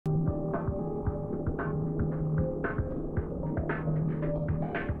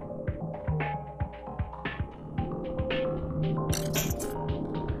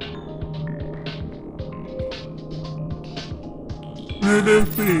Internet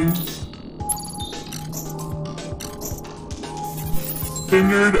Things.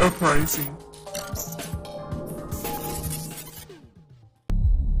 Vineyard Uprising.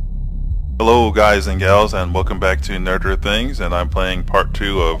 Hello guys and gals, and welcome back to Nerder Things, and I'm playing part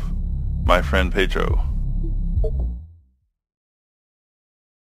 2 of My Friend Pedro.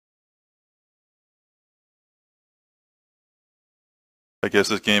 I guess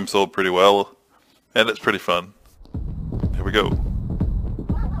this game sold pretty well, and it's pretty fun. Here we go.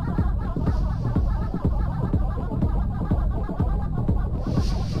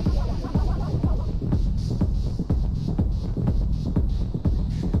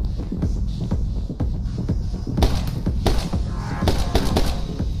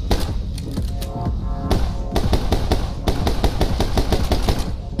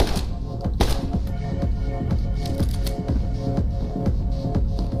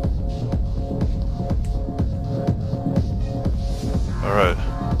 Alright,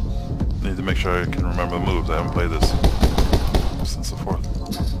 need to make sure I can remember the moves. I haven't played this since the 4th.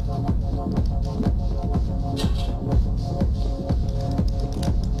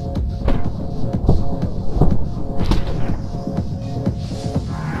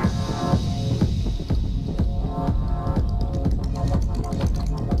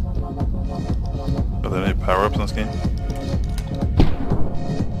 Are there any power-ups in this game?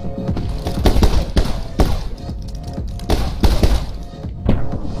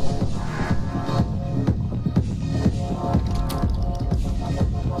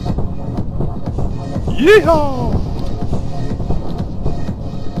 Yeehaw!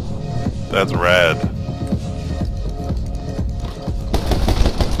 That's rad.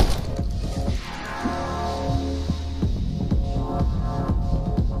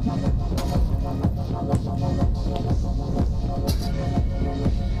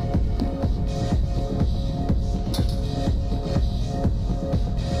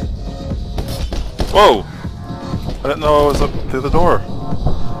 Whoa! I didn't know I was up to the door.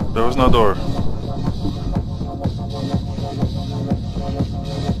 There was no door.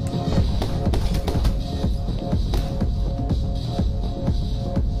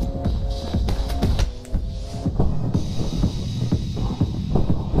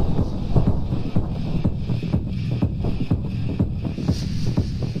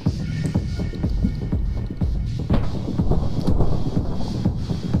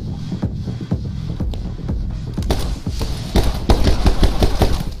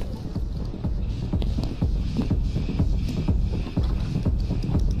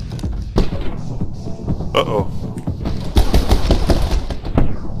 Uh-oh.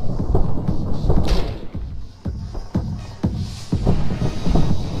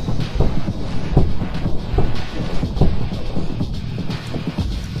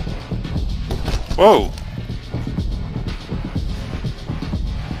 Whoa!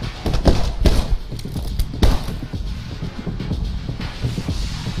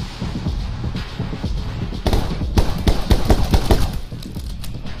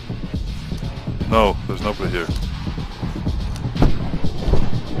 No, there's nobody here.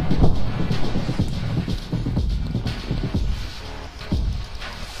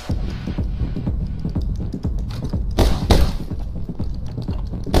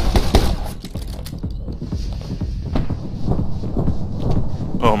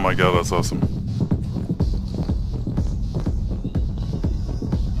 Oh my god, that's awesome.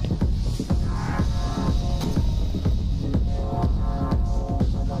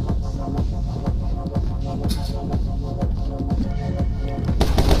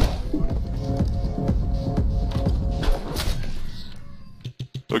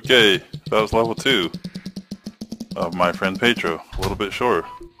 Okay, that was level 2 of My Friend Pedro. A little bit short.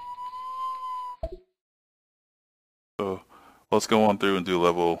 So, let's go on through and do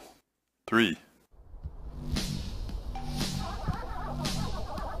level 3.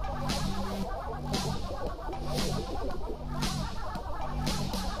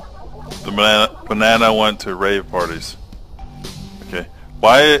 The banana went to rave parties. Okay,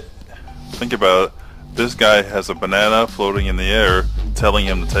 why? Think about it. This guy has a banana floating in the air telling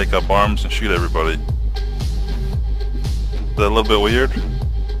him to take up arms and shoot everybody. Is that a little bit weird?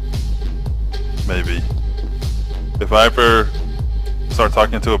 Maybe. If I ever start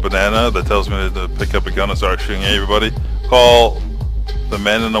talking to a banana that tells me to pick up a gun and start shooting everybody, call the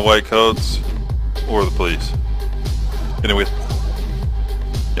men in the white coats or the police. Anyway,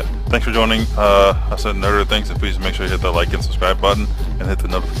 yeah, thanks for joining. I said Nerder Things, and please make sure you hit that like and subscribe button and hit the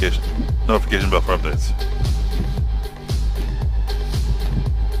notification bell for updates.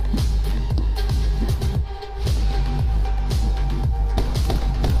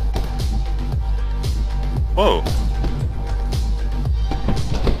 Whoa.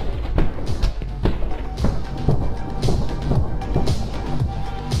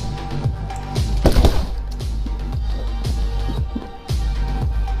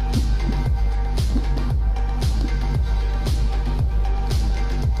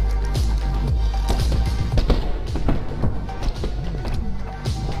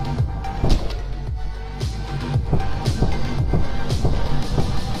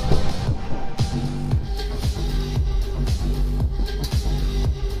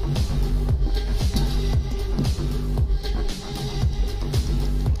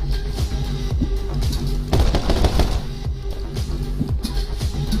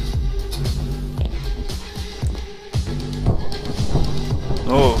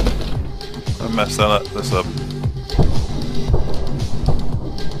 messed this up.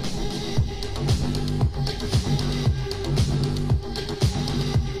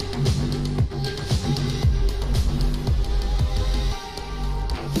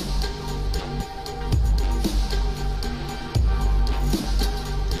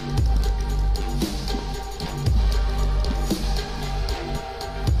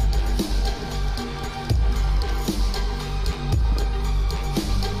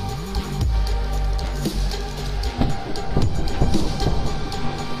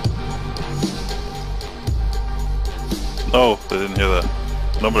 No, they didn't hear that.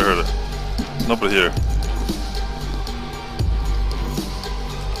 Nobody heard it. Nobody here.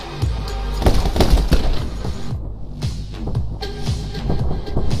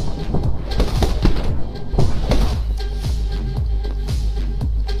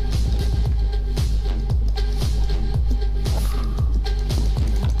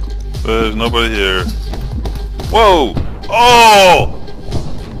 There's nobody here. Whoa! Oh!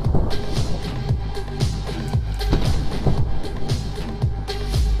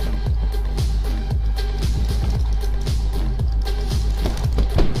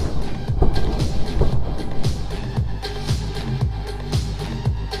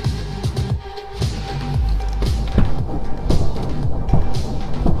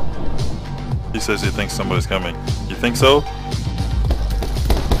 He says he thinks somebody's coming. You think so?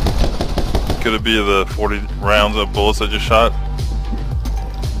 Could it be the 40 rounds of bullets I just shot?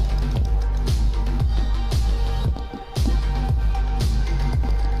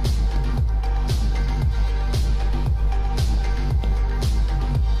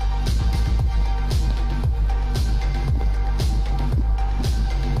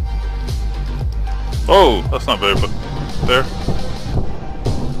 Oh, that's not very fair.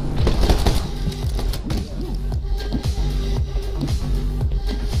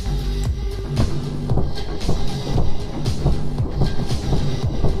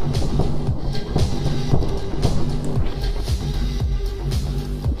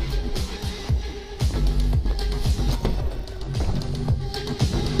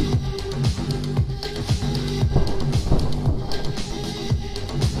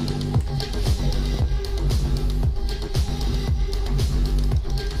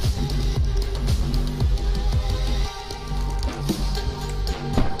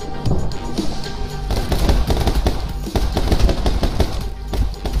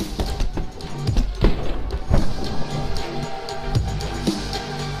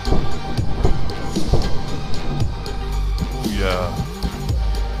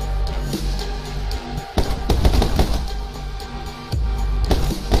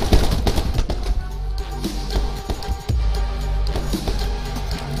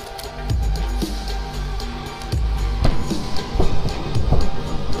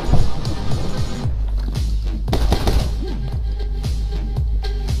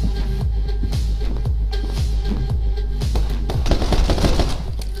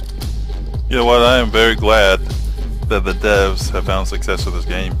 You know what, I am very glad that the devs have found success with this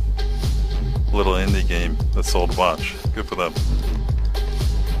game. Little indie game that sold a bunch. Good for them.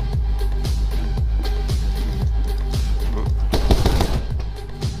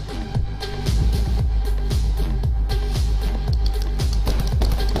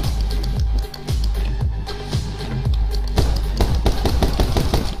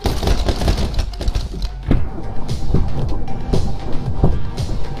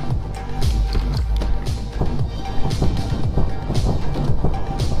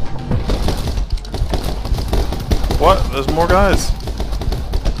 What? There's more guys.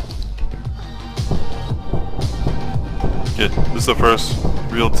 Okay, this is the first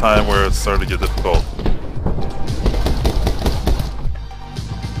real time where it started to get difficult.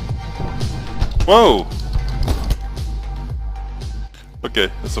 Whoa!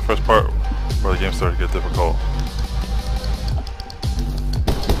 Okay, this is the first part where the game started to get difficult.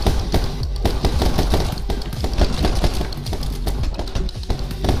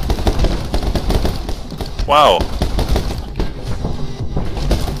 Wow.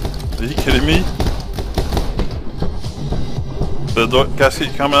 Are you kidding me? The guys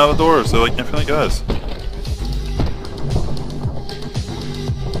keep coming out of the doors. They're like infinite guys.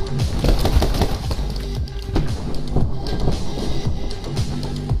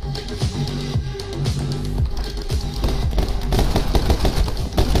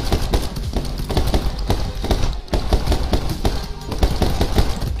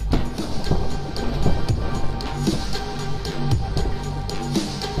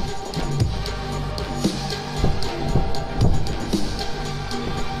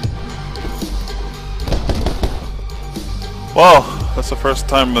 Well, That's the first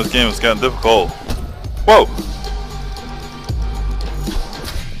time this game has gotten difficult. Whoa!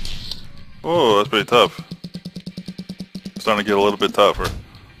 Whoa, that's pretty tough. Starting to get a little bit tougher.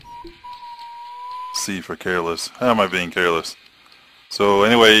 C for careless. How am I being careless? So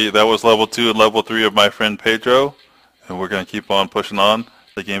anyway, that was level 2 and level 3 of My Friend Pedro. And we're going to keep on pushing on.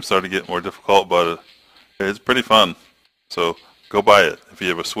 The game started to get more difficult, but it's pretty fun. So go buy it. If you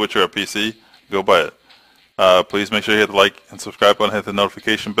have a Switch or a PC, go buy it. Please make sure you hit the like and subscribe button, hit the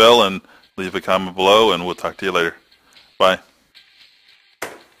notification bell, and leave a comment below, and we'll talk to you later. Bye.